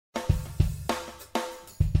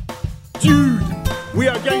Dude, we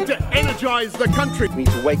are going to energize the country. We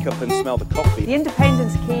need to wake up and smell the coffee. The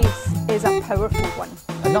independence case is a powerful one.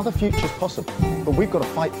 Another future's possible, but we've got to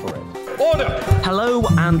fight for it. Order! Hello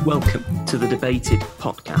and welcome to the Debated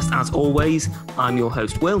podcast. As always, I'm your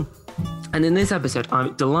host, Will. And in this episode,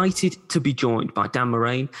 I'm delighted to be joined by Dan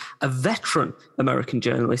Moraine, a veteran American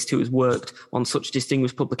journalist who has worked on such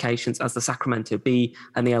distinguished publications as the Sacramento Bee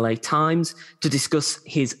and the LA Times, to discuss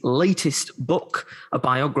his latest book, a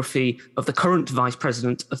biography of the current Vice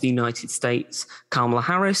President of the United States, Kamala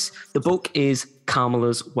Harris. The book is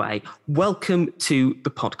Kamala's Way. Welcome to the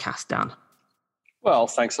podcast, Dan. Well,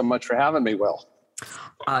 thanks so much for having me, Will.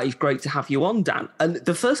 It's great to have you on, Dan. And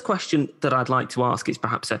the first question that I'd like to ask is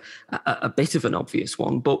perhaps a bit of an obvious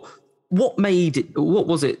one, but what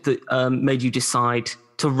was it that made you decide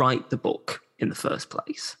to write the book in the first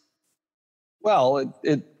place? Well,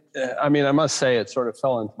 I must say it sort of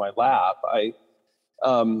fell into my lap. I've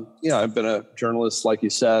been a journalist, like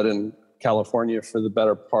you said, in California for the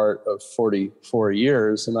better part of 44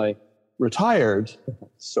 years, and I retired,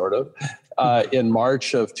 sort of, in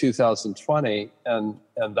March of 2020, and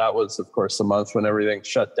that was, of course, the month when everything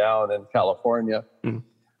shut down in California. Mm.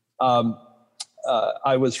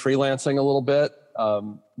 I was freelancing a little bit,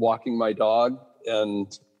 walking my dog,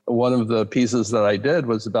 and one of the pieces that I did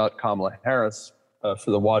was about Kamala Harris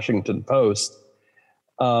for the Washington Post.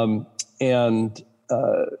 Sort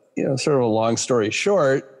of a long story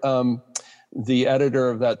short, the editor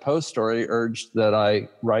of that Post story urged that I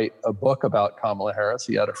write a book about Kamala Harris.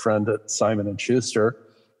 He had a friend at Simon & Schuster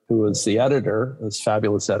who was the editor, this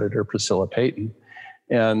fabulous editor, Priscilla Payton.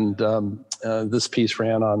 And this piece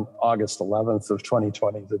ran on August 11th of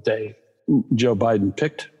 2020, the day Joe Biden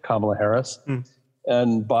picked Kamala Harris. Mm.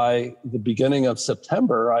 And by the beginning of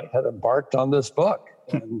September, I had embarked on this book.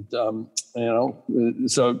 And,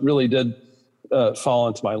 so it really did fall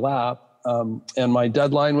into my lap. And my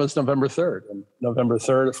deadline was November 3rd. And November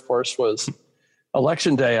 3rd, of course, was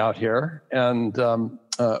election day out here and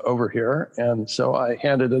over here. And so I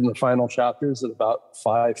handed in the final chapters at about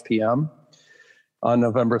 5 p.m. on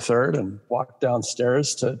November 3rd and walked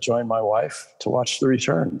downstairs to join my wife to watch the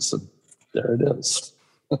returns. And there it is.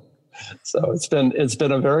 So it's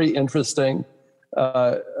been a very interesting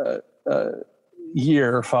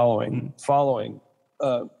year following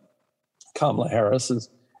Kamala Harris.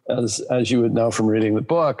 As you would know from reading the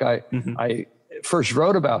book, I first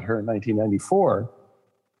wrote about her in 1994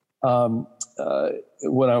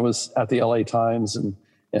 when I was at the LA Times,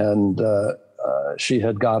 and she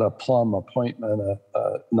had got a plum appointment,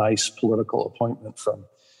 a nice political appointment from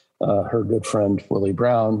her good friend Willie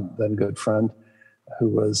Brown, then good friend, who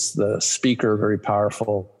was the speaker, very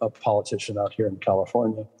powerful politician out here in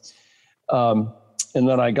California. And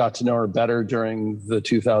then I got to know her better during the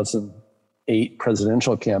 2008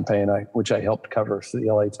 presidential campaign, which I helped cover for the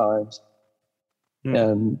LA Times.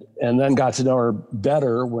 Mm. And then got to know her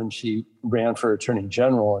better when she ran for Attorney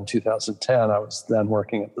General in 2010. I was then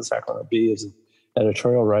working at the Sacramento Bee as an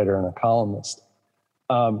editorial writer and a columnist.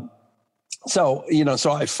 So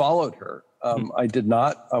I followed her. I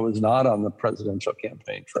was not on the presidential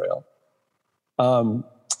campaign trail.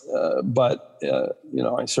 But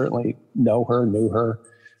I certainly knew her,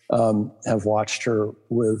 have watched her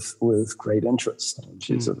with great interest.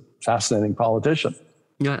 She's a fascinating politician.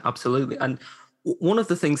 Yeah, absolutely. And one of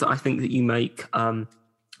the things that I think that you make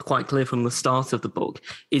quite clear from the start of the book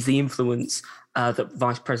is the influence that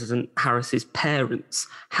Vice President Harris's parents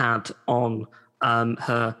had on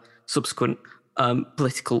her subsequent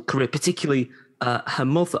political career, particularly her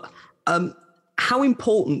mother. How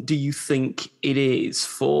important do you think it is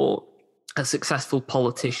for a successful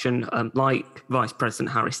politician like Vice President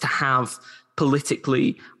Harris to have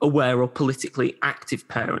politically aware or politically active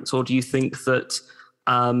parents? Or do you think that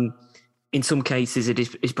in some cases it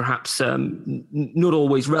is perhaps not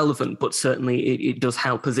always relevant, but certainly it does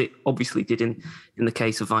help, as it obviously did in the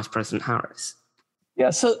case of Vice President Harris?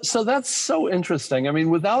 Yeah, so that's so interesting. I mean,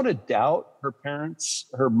 without a doubt,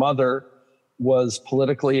 her mother was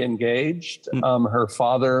politically engaged. Her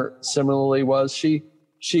father similarly was.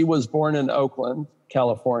 She was born in Oakland,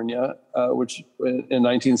 California, which in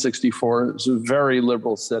 1964 was a very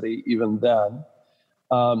liberal city even then,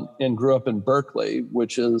 and grew up in Berkeley,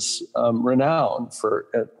 which is renowned for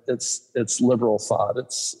its liberal thought.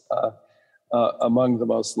 It's among the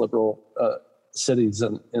most liberal cities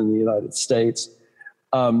in the United States.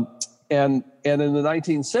 And in the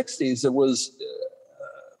 1960s, it was,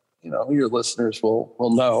 your listeners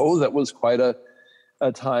will know that was quite a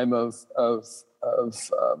time of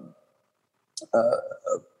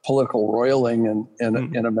political roiling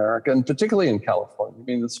in America, and particularly in California. I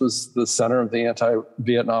mean, this was the center of the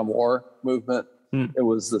anti-Vietnam War movement. It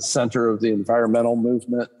was the center of the environmental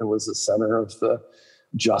movement. It was the center of the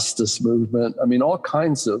justice movement. I mean, all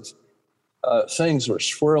kinds of things were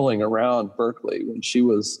swirling around Berkeley when she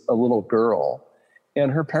was a little girl.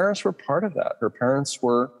 And her parents were part of that. Her parents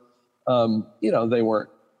were, they weren't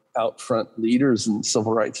out front leaders in the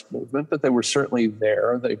civil rights movement, but they were certainly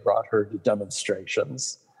there. They brought her to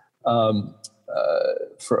demonstrations on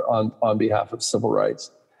behalf of civil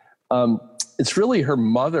rights. It's really her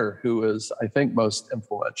mother who is, I think, most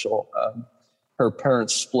influential. Her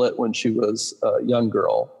parents split when she was a young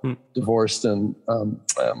girl, divorced in,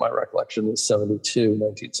 my recollection is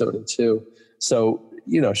 1972. So,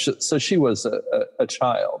 so she was a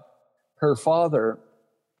child. Her father,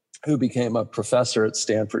 who became a professor at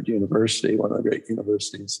Stanford University, one of the great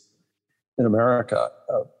universities in America,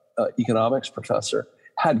 economics professor,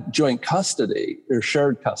 had joint custody or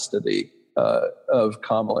shared custody of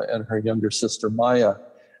Kamala and her younger sister Maya,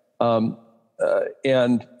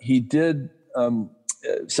 and he did.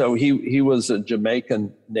 So he was a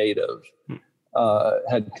Jamaican native,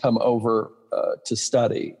 had come over to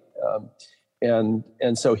study, and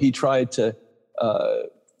so he tried to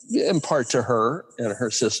impart to her and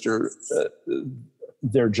her sister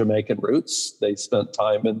their Jamaican roots. They spent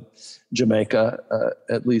time in Jamaica,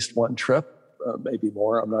 at least one trip, maybe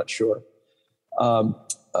more. I'm not sure.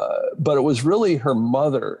 But it was really her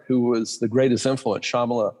mother who was the greatest influence,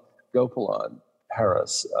 Shamala Gopalan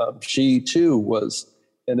Harris. She too was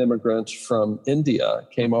an immigrant from India,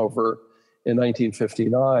 came over in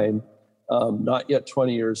 1959, not yet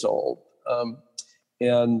 20 years old,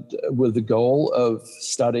 and with the goal of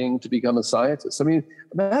studying to become a scientist. I mean,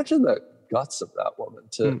 imagine the guts of that woman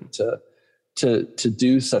to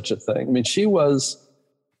do such a thing. I mean, she was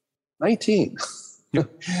 19.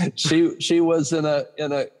 She was in a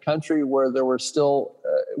country where there were still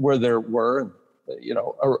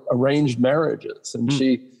arranged marriages, and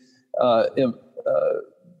she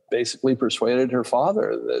basically persuaded her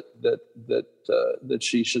father that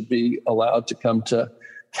she should be allowed to come to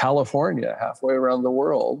California, halfway around the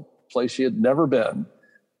world, a place she had never been,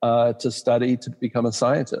 to study to become a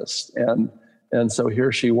scientist, and so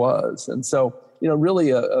here she was, and so. Really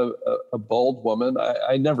a bold woman.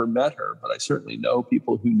 I never met her, but I certainly know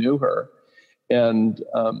people who knew her, and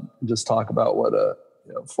just talk about what a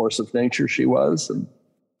force of nature she was, and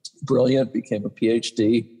brilliant, became a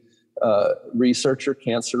PhD researcher,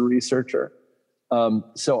 cancer researcher.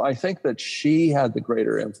 So I think that she had the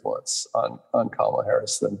greater influence on Kamala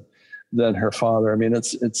Harris than her father. I mean,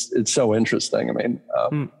 it's so interesting. I mean,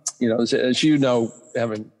 as you know,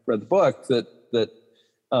 having read the book, that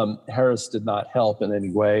Harris did not help in any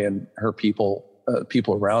way, and her people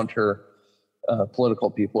around her, political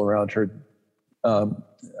people around her,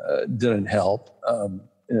 didn't help.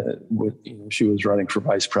 She was running for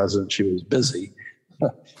vice president. She was busy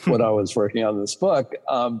when I was working on this book.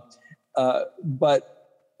 But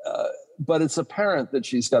it's apparent that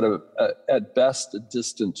she's got at best, a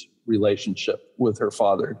distant relationship with her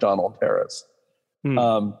father, Donald Harris.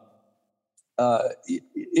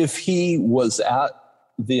 If he was at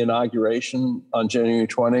the inauguration on January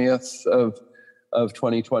 20th of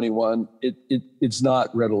 2021, it's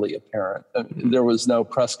not readily apparent. I mean, there was no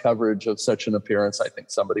press coverage of such an appearance. I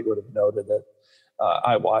think somebody would have noted it.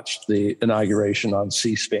 I watched the inauguration on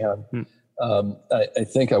C-SPAN. I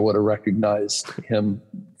think I would have recognized him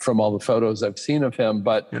from all the photos I've seen of him,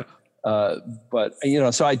 but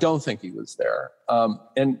so I don't think he was there.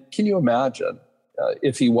 And can you imagine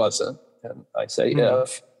if he wasn't? And I say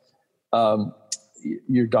if.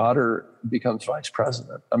 Your daughter becomes vice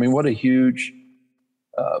president. I mean, what a huge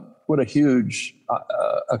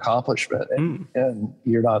accomplishment. And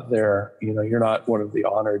you're not there. You're not one of the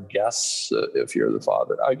honored guests if you're the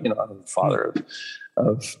father. I'm the father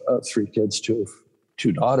of three kids, two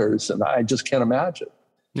daughters, and I just can't imagine.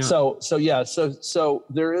 Yeah. So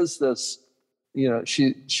there is this.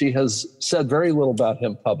 She has said very little about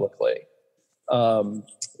him publicly.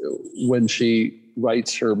 When she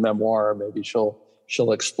writes her memoir, maybe she'll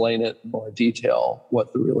explain it in more detail,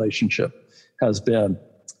 what the relationship has been.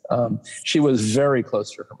 She was very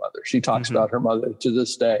close to her mother. She talks about her mother to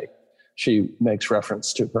this day. She makes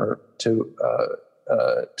reference to her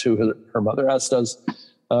mother, as does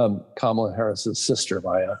Kamala Harris's sister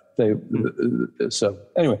Maya. So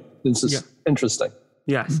anyway, this is interesting.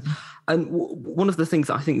 Yes, and one of the things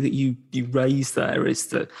that I think that you raise there is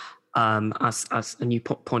that, as and you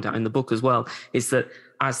point out in the book as well, is that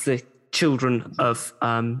as the children of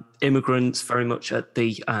immigrants, very much at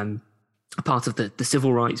the part of the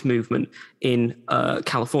civil rights movement in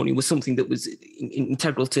California, was something that was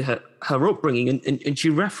integral to her upbringing. And she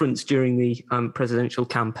referenced during the presidential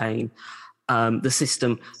campaign the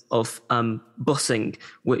system of busing,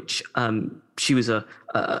 which she was a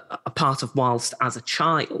part of whilst as a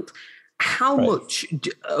child. How much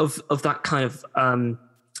of that kind of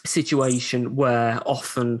situation where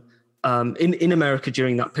often in America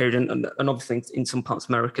during that period, and obviously in some parts of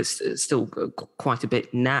America still quite a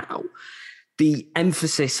bit now, the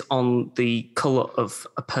emphasis on the colour of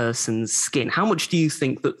a person's skin, how much do you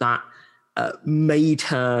think that made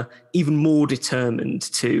her even more determined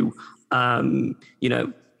to,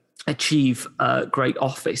 achieve great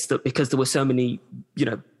office, that because there were so many,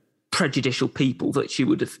 prejudicial people that she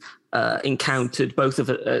would have encountered both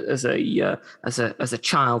as a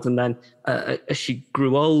child and then as she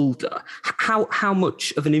grew older? How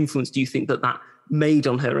much of an influence do you think that made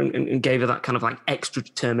on her and gave her that kind of like extra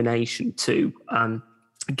determination to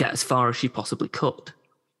get as far as she possibly could?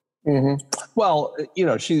 Mm-hmm. Well,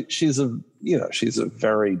 she's a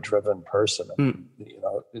very driven person. And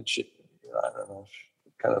she, I don't know,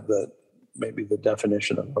 kind of maybe the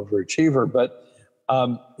definition of overachiever, but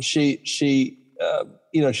she's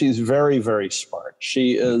very, very smart.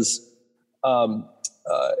 She is, and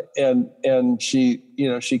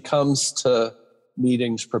she comes to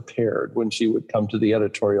meetings prepared. When she would come to the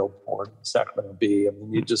editorial board of Sacramento Bee,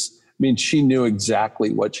 she knew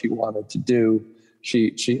exactly what she wanted to do.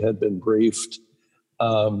 She had been briefed.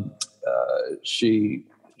 She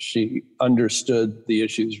understood the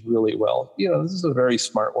issues really well. This is a very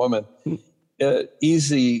smart woman.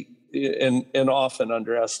 Easy and often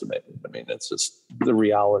underestimated. I mean, it's just the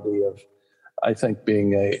reality of, I think,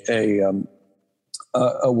 being a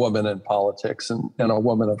woman in politics and a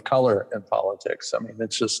woman of color in politics. I mean,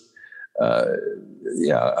 it's just,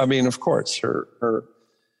 I mean, of course, her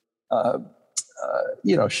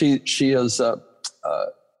she is a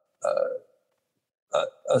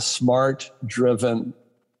smart, driven,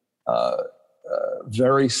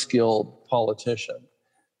 very skilled politician.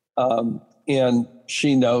 And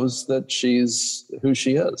she knows that she's who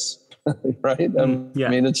she is, right? I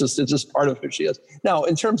mean, it's just part of who she is. Now,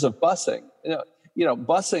 in terms of busing,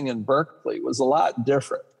 busing in Berkeley was a lot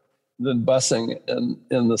different than busing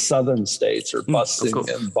in the southern states or busing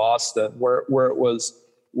in Boston, where it was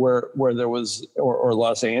where there was, or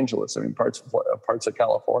Los Angeles. I mean, parts of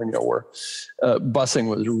California where busing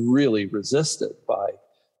was really resisted by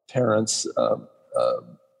parents,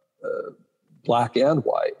 black and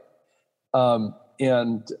white. And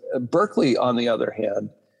Berkeley, on the other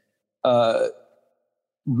hand,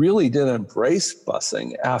 really did embrace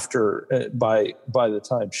busing after, by the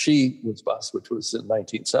time she was bused, which was in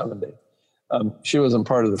 1970. She wasn't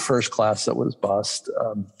part of the first class that was bused.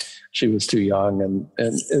 She was too young,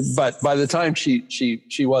 but by the time she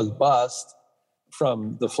was bused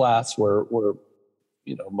from the flats where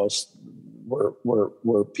most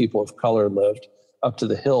where people of color lived, up to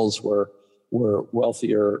the hills where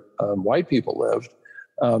wealthier white people lived,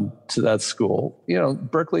 to that school.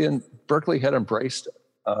 Berkeley had embraced it.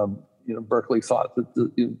 Berkeley thought that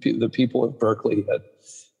the people of Berkeley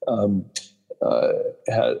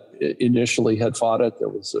had initially fought it. There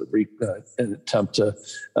was an attempt to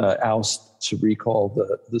recall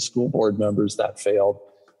the school board members that failed,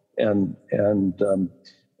 and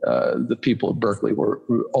the people of Berkeley were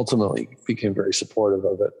ultimately became very supportive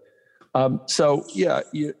of it. So yeah,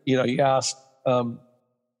 you asked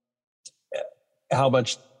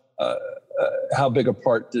how big a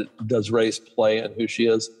part does race play in who she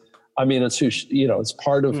is? I mean, it's who it's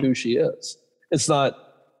part of who she is. It's not,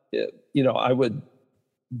 I would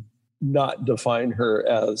not define her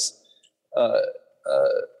as a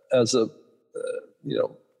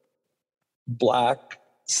Black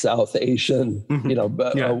South Asian,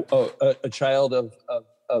 a child of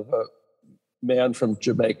a man from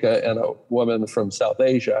Jamaica and a woman from South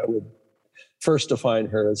Asia. I would first define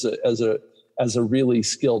her as a really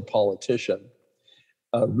skilled politician,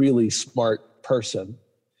 a really smart person,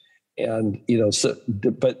 and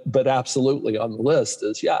but absolutely on the list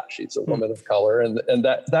is she's a woman of color, and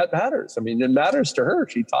that matters. I mean, it matters to her.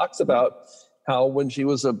 She talks about how when she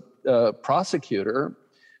was a prosecutor,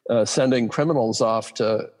 sending criminals off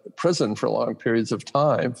to prison for long periods of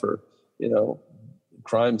time for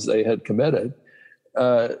crimes they had committed,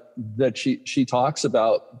 that she talks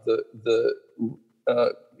about the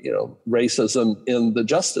racism in the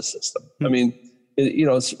justice system. I mean,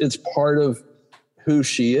 it's part of who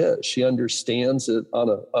she is. She understands it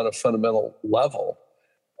on a fundamental level.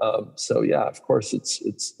 So yeah, of course,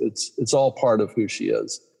 it's all part of who she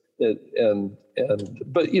is. But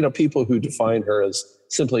people who define her as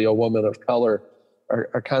simply a woman of color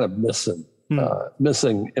are kind of missing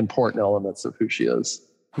important elements of who she is.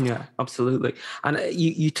 Yeah, absolutely. And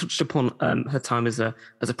you touched upon her time as a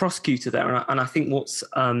prosecutor there, and I think what's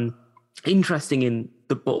interesting in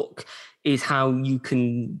the book is how you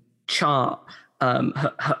can chart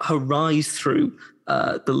her rise through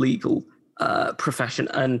the legal profession,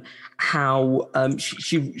 and how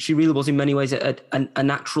she really was in many ways a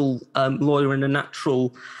natural lawyer and a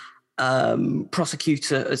natural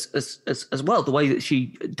prosecutor as well. The way that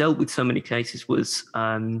she dealt with so many cases was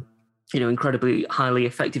incredibly highly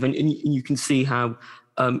effective, and you can see how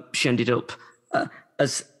she ended up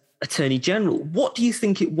as Attorney General. What do you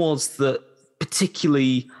think it was that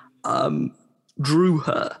particularly drew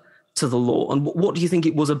her to the law, and what do you think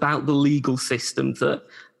it was about the legal system that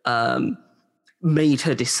made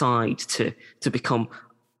her decide to become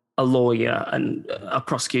a lawyer and a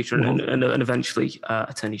prosecutor and eventually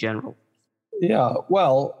Attorney General? Yeah,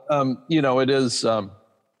 well, it is.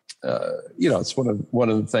 It's one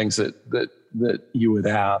of the things that you would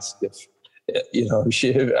ask if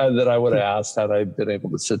that I would have asked had I been able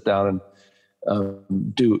to sit down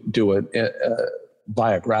and do a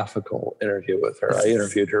biographical interview with her. I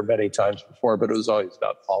interviewed her many times before, but it was always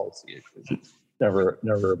about policy issues, never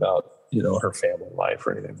about her family life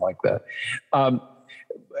or anything like that.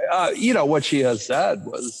 What she has said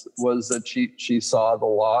was that she saw the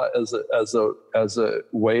law as a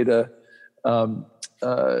way to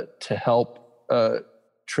help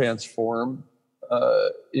transform,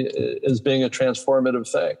 as being a transformative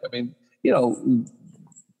thing. I mean,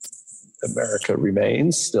 America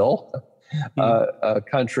remains still a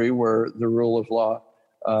country where the rule of law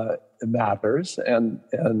matters, and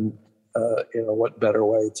what better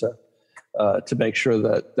way to make sure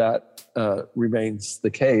that remains the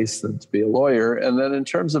case than to be a lawyer. And then in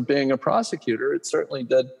terms of being a prosecutor, it certainly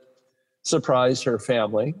did surprise her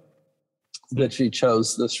family that she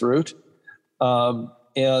chose this route. I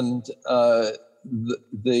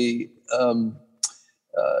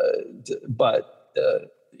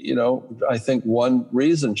think one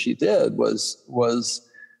reason she did was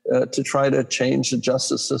to try to change the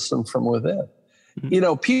justice system from within.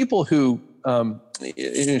 Mm-hmm. People who,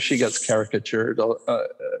 she gets caricatured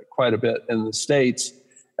quite a bit in the States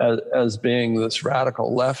as being this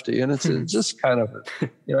radical lefty. And it's just kind of, I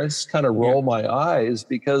just kind of roll my eyes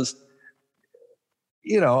because,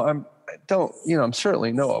 I'm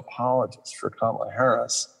certainly no apologist for Kamala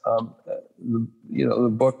Harris. The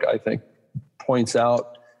book, I think, points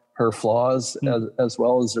out her flaws as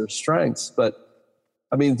well as her strengths. But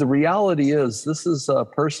I mean, the reality is this is a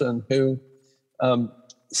person who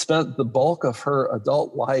spent the bulk of her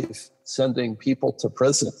adult life sending people to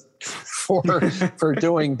prison for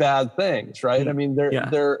doing bad things, right? I mean,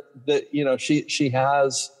 she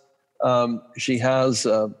has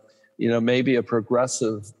maybe a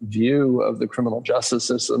progressive view of the criminal justice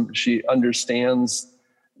system. She understands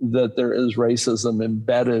that there is racism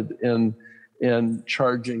embedded in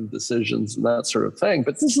charging decisions and that sort of thing.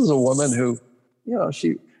 But this is a woman who,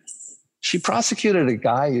 she prosecuted a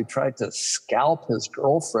guy who tried to scalp his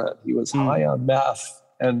girlfriend. He was high on meth,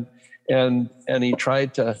 and he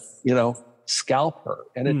tried to, scalp her.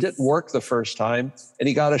 And it didn't work the first time. And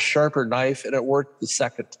he got a sharper knife, and it worked the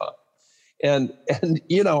second time. And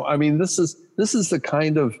I mean, this is the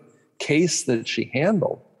kind of case that she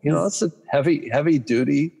handled. It's a heavy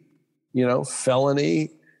duty, felony,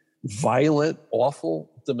 violent, awful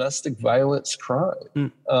domestic violence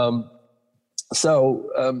crime. So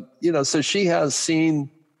she has seen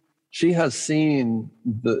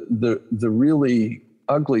the really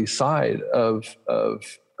ugly side of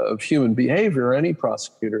human behavior. Any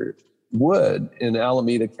prosecutor would in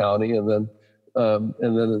Alameda County, and then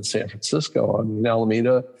in San Francisco. I mean,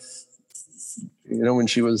 Alameda, when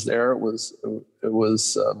she was there, it was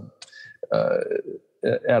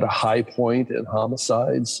at a high point in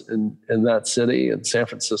homicides in that city. In San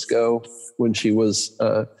Francisco, when she was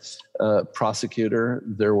prosecutor,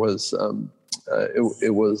 there was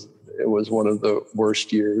it was one of the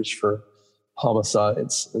worst years for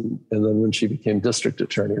homicides. And then when she became district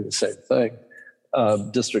attorney, the same thing.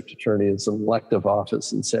 District attorney is an elective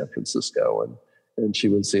office in San Francisco, and she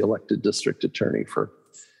was the elected district attorney for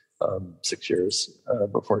 6 years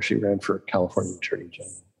before she ran for California Attorney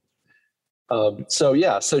General. So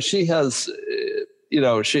she has,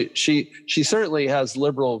 she certainly has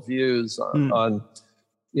liberal views on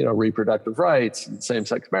reproductive rights and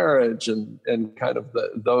same-sex marriage and kind of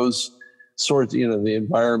those sorts, the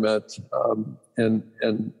environment and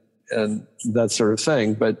that sort of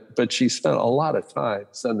thing. But she spent a lot of time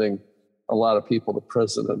sending a lot of people to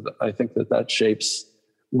prison, and I think that shapes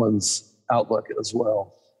one's outlook as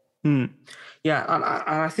well. Yeah, and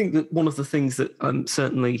I think that one of the things that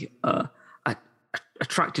certainly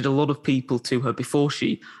attracted a lot of people to her before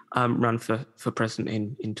she ran for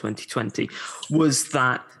president in 2020 was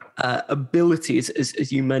that ability,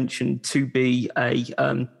 as you mentioned, to be a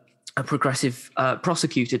progressive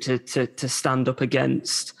prosecutor, to stand up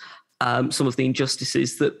against some of the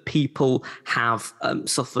injustices that people have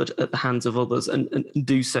suffered at the hands of others, and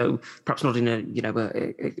do so perhaps not in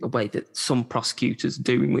a way that some prosecutors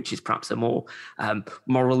do, in which is perhaps a more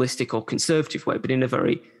moralistic or conservative way, but in a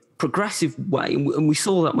very progressive way. And we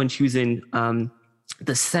saw that when she was in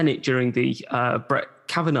the Senate during the Brett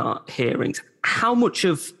Kavanaugh hearings. How much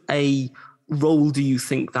of a role do you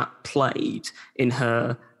think that played in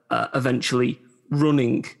her eventually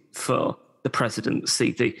running for the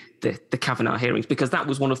presidency, the Kavanaugh hearings? Because that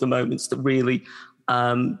was one of the moments that really,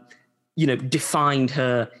 defined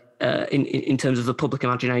her in terms of the public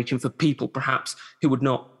imagination for people perhaps who would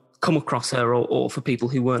not come across her, or for people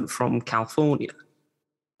who weren't from California.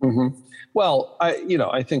 Mm-hmm. Well,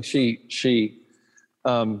 I think she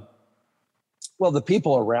the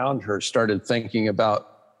people around her started thinking about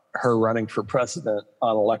her running for president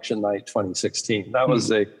on election night 2016. That was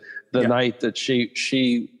the night that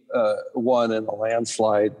she won in a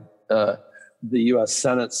landslide the U.S.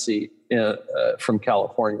 Senate seat from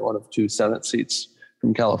California, one of two Senate seats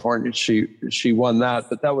from California. She won that,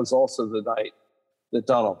 but that was also the night that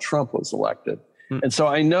Donald Trump was elected. And so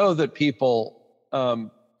I know that people,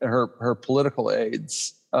 her political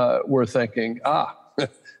aides, were thinking, they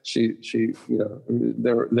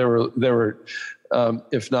were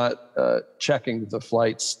if not checking the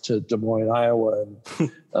flights to Des Moines, Iowa,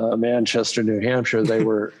 and Manchester, New Hampshire, they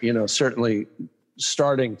were, certainly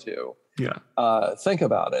starting to think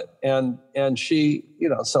about it. And she,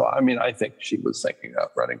 so I think she was thinking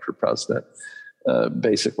about running for president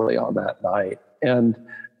basically on that night, and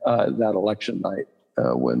that election night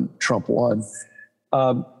when Trump won.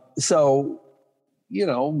 So,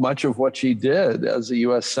 much of what she did as a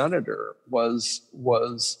U.S. senator was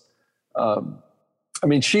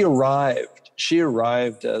she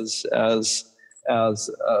arrived as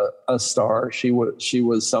a star. She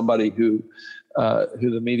was somebody who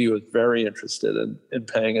the media was very interested in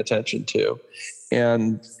paying attention to,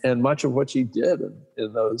 and much of what she did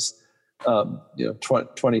in those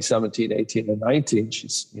 2017, 18, and 19,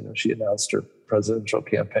 she announced her presidential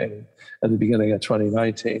campaign at the beginning of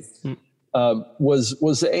 2019.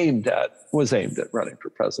 Was aimed at running for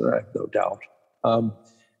president. I have no doubt.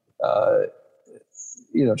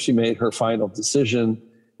 She made her final decision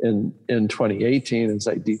in 2018, as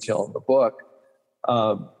I detail in the book.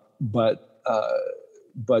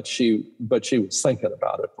 But she was thinking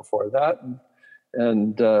about it before that,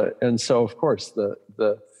 and so of course the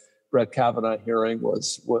Brett Kavanaugh hearing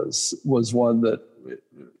was one that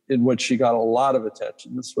in which she got a lot of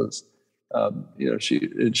attention. This was.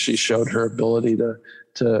 She showed her ability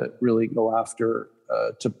to really go after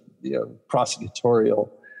prosecutorial.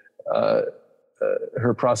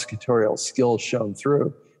 Her prosecutorial skills shone through.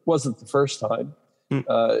 It wasn't the first time.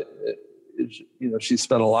 She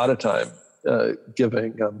spent a lot of time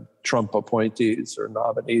giving Trump appointees or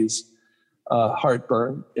nominees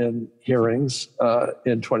heartburn in hearings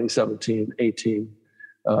in 2017, 18,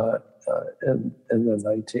 and then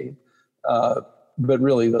 19. But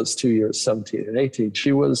really, those 2 years, 17 and 18,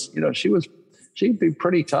 she'd be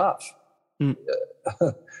pretty tough, and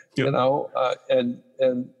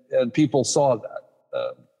people saw that.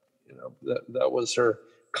 That was her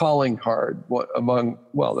calling card.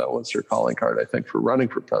 That was her calling card, I think, for running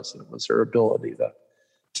for president, was her ability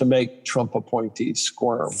to make Trump appointees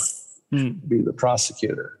squirm, be the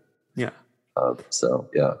prosecutor. Yeah. It's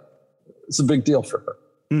a big deal for her.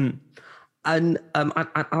 And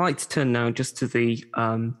I'd like to turn now just to the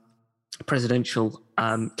presidential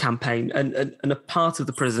campaign, and a part of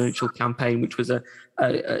the presidential campaign, which was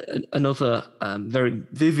another very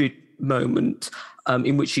vivid moment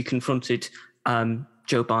in which she confronted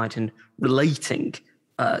Joe Biden relating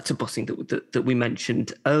to busing that we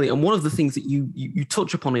mentioned earlier. And one of the things that you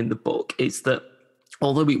touch upon in the book is that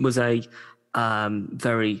although it was a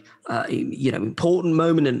very important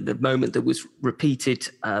moment, and the moment that was repeated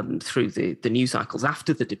through the news cycles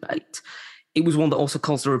after the debate, it was one that also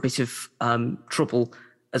caused her a bit of trouble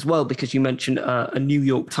as well, because you mentioned a New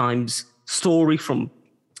York Times story from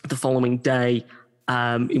the following day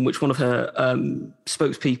in which one of her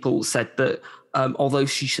spokespeople said that although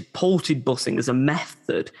she supported busing as a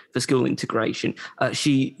method for school integration,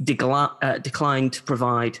 she declined to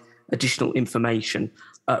provide additional information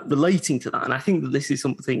relating to that. And I think that this is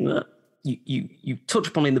something that you touch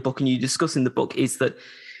upon in the book and you discuss in the book, is that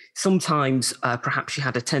sometimes perhaps she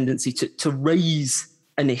had a tendency to raise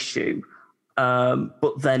an issue,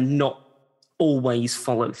 but then not always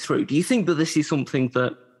follow through. Do you think that this is something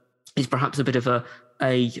that is perhaps a bit of a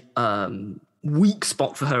weak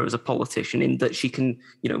spot for her as a politician, in that she can,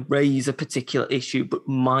 raise a particular issue, but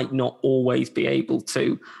might not always be able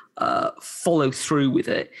to follow through with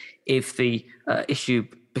it if the issue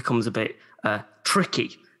becomes a bit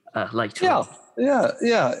tricky later on?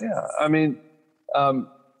 Yeah. I mean,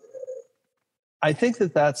 I think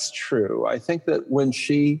that's true. I think that when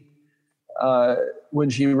she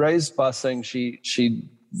raised busing,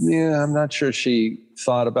 I'm not sure she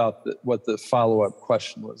thought about what the follow-up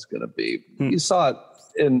question was going to be. You saw it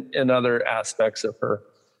in other aspects of her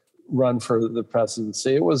run for the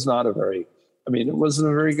presidency. It wasn't a very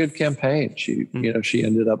good campaign. She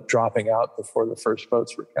ended up dropping out before the first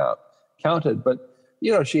votes were counted. But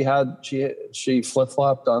she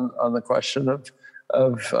flip-flopped on the question of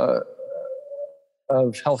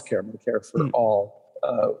healthcare, Medicare for all,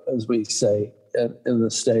 as we say in the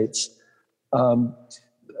States.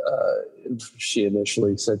 She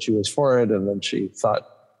initially said she was for it, and then she thought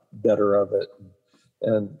better of it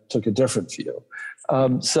and took a different view.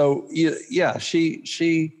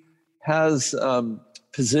 She has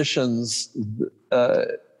positions.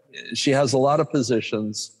 She has a lot of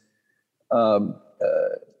positions.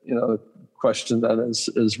 The question then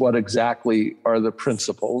is what exactly are the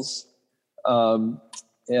principles? I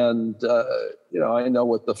know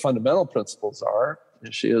what the fundamental principles are.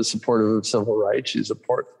 She is supportive of civil rights. She's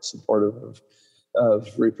supportive of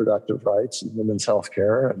reproductive rights and women's health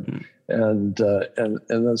care and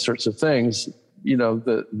those sorts of things.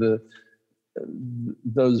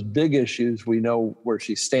 Those big issues, we know where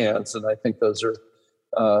she stands, and I think those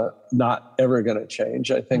are not ever going to change.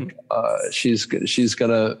 I think she's going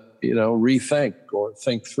to rethink or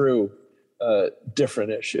think through different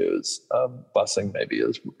issues. Busing maybe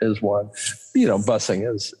is one. Busing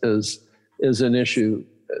is an issue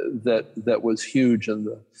that was huge in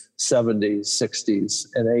the 70s, 60s,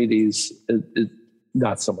 and 80s. It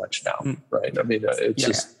not so much now, right? I mean,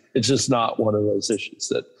 it's just not one of those issues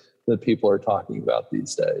that people are talking about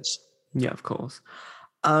these days. Yeah, of course.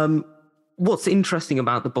 What's interesting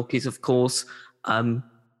about the book is, of course,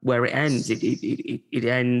 where it ends. It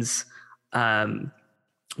ends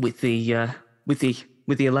with the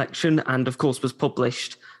election, and of course was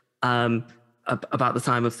published about the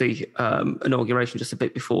time of the inauguration, just a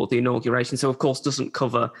bit before the inauguration. So, of course, doesn't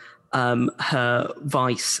cover her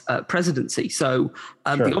vice presidency. So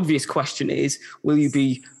the obvious question is, will you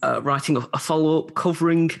be writing a follow-up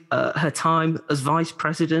covering her time as vice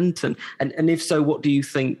president? And if so, what do you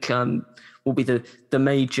think will be the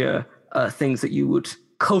major things that you would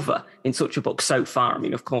cover in such a book so far? I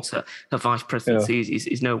mean, of course, her vice presidency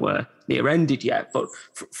is nowhere near ended yet, but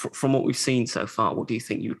from what we've seen so far, what do you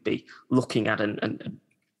think you would be looking at and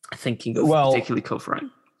thinking of particularly covering?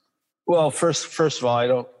 Well, first of all, I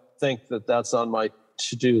don't think that's on my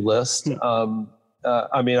to-do list.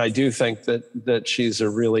 I mean, I do think that she's a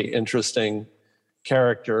really interesting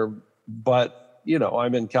character, but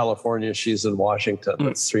I'm in California, she's in Washington.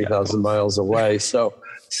 It's 3,000 miles away. So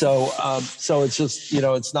it's just,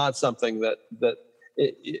 it's not something that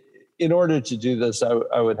in order to do this,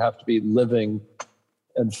 I would have to be living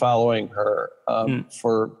and following her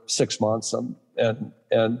for 6 months.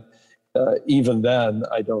 And even then,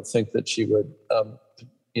 I don't think that she would,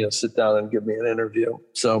 sit down and give me an interview.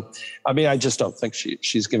 So, I mean, I just don't think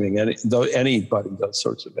she's giving anybody those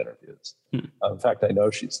sorts of interviews. In fact, I know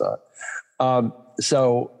she's not.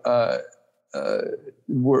 So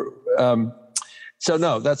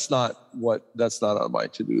no, that's not on my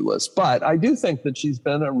to-do list. But I do think that she's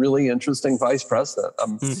been a really interesting vice president.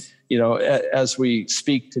 As we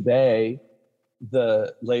speak today,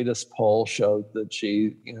 the latest poll showed that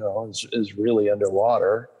she, is really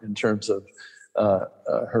underwater in terms of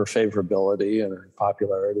her favorability, and her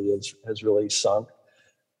popularity has really sunk.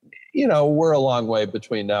 We're a long way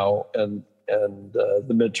between now and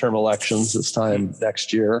the midterm elections this time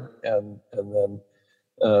next year, and then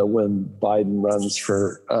when Biden runs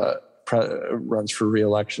for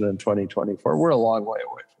re-election in 2024, we're a long way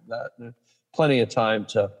away from that. And plenty of time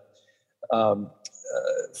to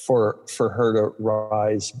for her to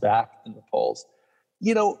rise back in the polls.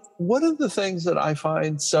 One of the things that I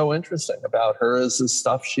find so interesting about her is the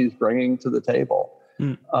stuff she's bringing to the table.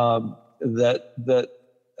 There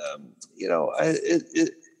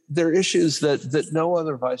are issues that no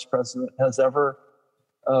other vice president has ever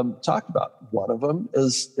talked about. One of them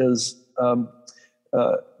is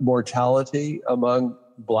mortality among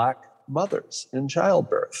Black mothers in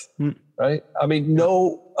childbirth, right? I mean,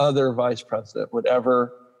 no other vice president would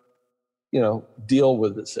ever deal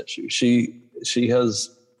with this issue. She has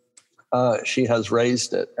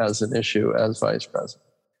raised it as an issue as vice president.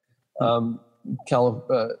 The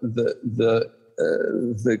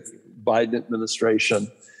Biden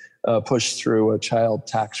administration pushed through a child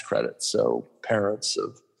tax credit, so parents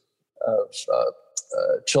of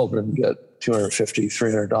children get $250,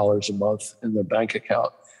 $300 a month in their bank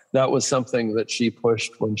account. That was something that she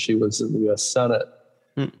pushed when she was in the U.S. Senate,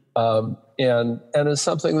 and is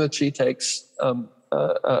something that she takes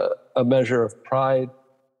a measure of pride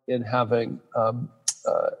in having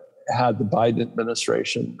had the Biden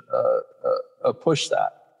administration push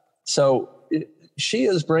that. So she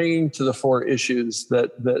is bringing to the fore issues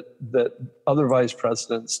that other vice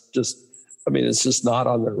presidents it's just not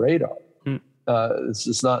on their radar. It's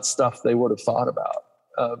just not stuff they would have thought about,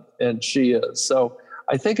 and she is. So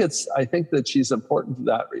I think that she's important for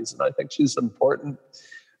that reason. I think she's important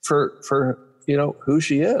for who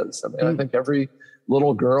she is. I mean, I think every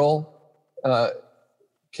little girl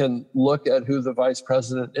can look at who the vice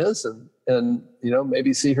president is and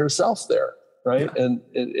maybe see herself there, right? Yeah. And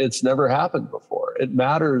it's never happened before. It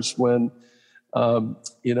matters when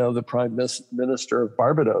the prime minister of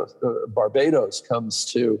Barbados comes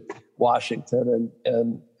to Washington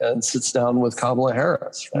and sits down with Kamala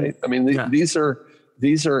Harris, right? I mean, these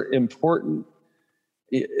are important.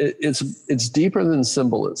 It's deeper than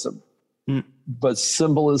symbolism, but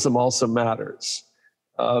symbolism also matters.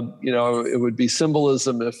 It would be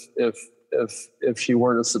symbolism if she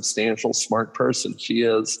weren't a substantial, smart person. She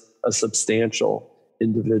is a substantial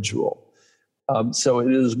individual. So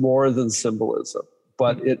it is more than symbolism,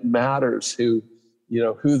 but it matters who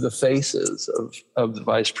the face is of the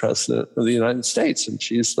vice president of the United States, and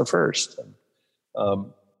she's the first.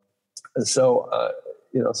 So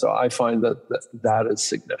I find that is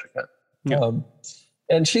significant. Yeah.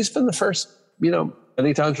 And she's been the first,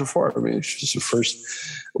 many times before. I mean, she's the first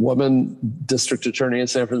woman district attorney in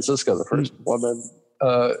San Francisco, the first woman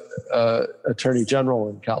attorney general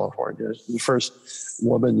in California, the first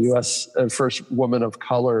woman first woman of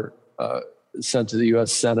color sent to the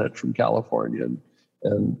U.S. Senate from California,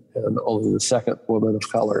 and only the second woman of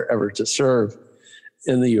color ever to serve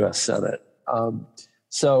in the U.S. Senate.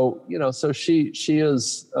 So she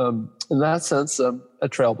is in that sense a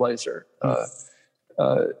trailblazer.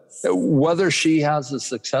 Whether she has a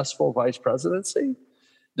successful vice presidency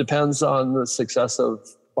depends on the success of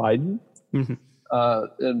Biden. Mm-hmm.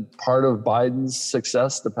 And part of Biden's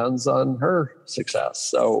success depends on her success.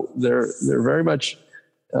 So they're very much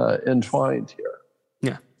entwined here.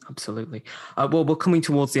 Yeah, absolutely. Well, we're coming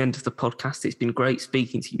towards the end of the podcast. It's been great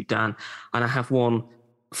speaking to you, Dan. And I have one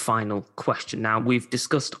final question. Now, we've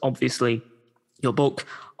discussed, obviously, your book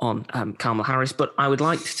on Kamala Harris, but I would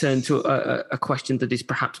like to turn to a question that is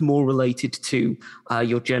perhaps more related to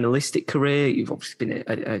your journalistic career. You've obviously been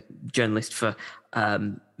a journalist for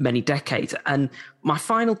many decades. And my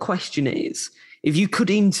final question is, if you could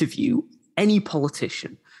interview any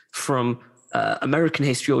politician from American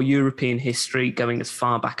history or European history, going as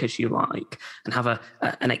far back as you like, and have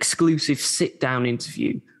an exclusive sit-down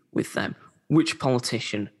interview with them, which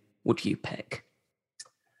politician would you pick?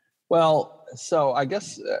 Well, so I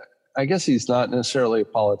guess he's not necessarily a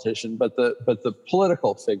politician, but the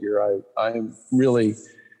political figure I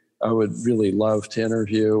would really love to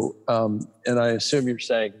interview, and I assume you're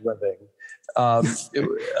saying living,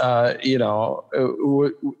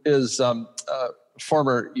 is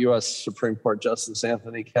former U.S. Supreme Court Justice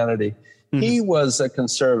Anthony Kennedy. Mm-hmm. He was a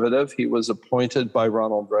conservative. He was appointed by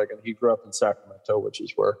Ronald Reagan. He grew up in Sacramento, which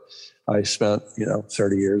is where I spent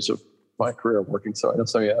 30 years of my career working. So I know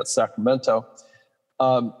something about Sacramento.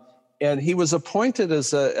 And he was appointed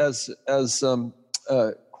as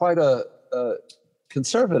quite a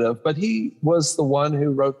conservative, but he was the one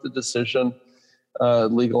who wrote the decision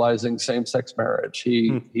legalizing same-sex marriage.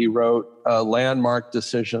 He wrote landmark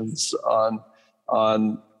decisions on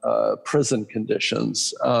prison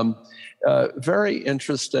conditions. Very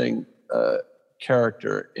interesting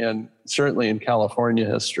character, and certainly in California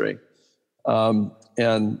history, and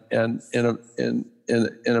in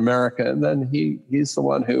America. And then he's the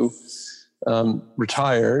one who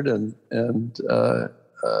retired and then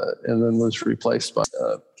was replaced by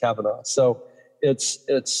Kavanaugh. So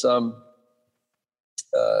it's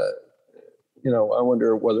I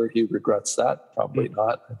wonder whether he regrets that. Probably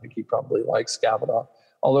not. I think he probably likes Kavanaugh,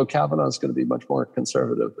 although Kavanaugh is going to be much more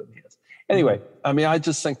conservative than he is. Anyway, I mean, I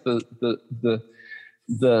just think the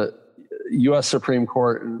U.S. Supreme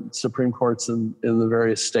Court and Supreme Courts in the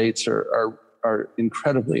various states are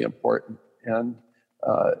incredibly important. And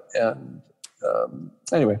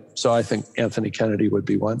anyway, so I think Anthony Kennedy would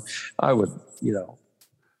be one. I would,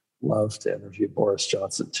 love to interview Boris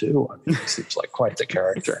Johnson too. I mean, he seems like quite the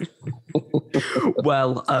character.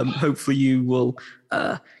 Well, hopefully you will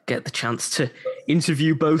get the chance to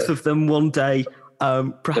interview both of them one day.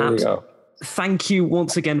 Perhaps. Thank you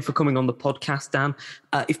once again for coming on the podcast, Dan.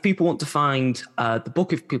 If people want to find the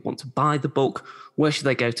book, if people want to buy the book, where should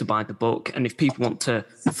they go to buy the book? And if people want to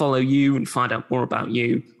follow you and find out more about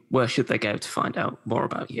you, where should they go to find out more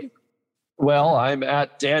about you? Well, I'm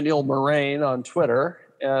at Daniel Moraine on Twitter,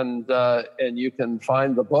 and you can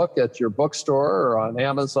find the book at your bookstore or on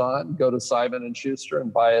Amazon. Go to Simon & Schuster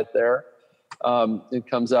and buy it there. It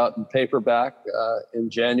comes out in paperback in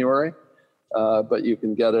January, but you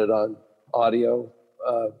can get it on audio,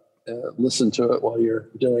 listen to it while you're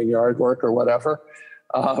doing yard work or whatever,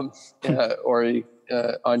 or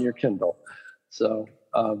on your Kindle. So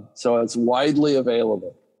it's widely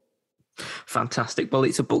available. Fantastic. Well,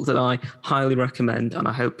 it's a book that I highly recommend, and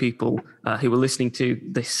I hope people who are listening to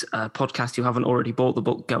this podcast who haven't already bought the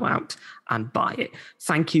book go out and buy it.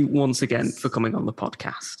 Thank you once again for coming on the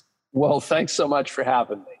podcast. Well, thanks so much for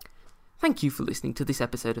having me. Thank you for listening to this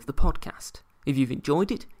episode of the podcast. If you've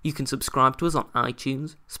enjoyed it, you can subscribe to us on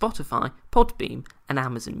iTunes, Spotify, Podbean, and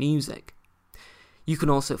Amazon Music. You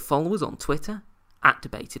can also follow us on Twitter,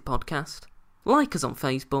 @DebatedPodcast, like us on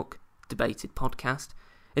Facebook, Debated Podcast,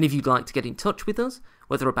 and if you'd like to get in touch with us,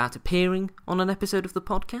 whether about appearing on an episode of the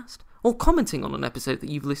podcast or commenting on an episode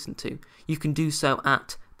that you've listened to, you can do so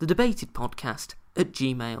at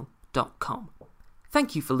thedebatedpodcast@gmail.com.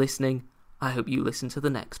 Thank you for listening. I hope you listen to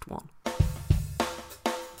the next one.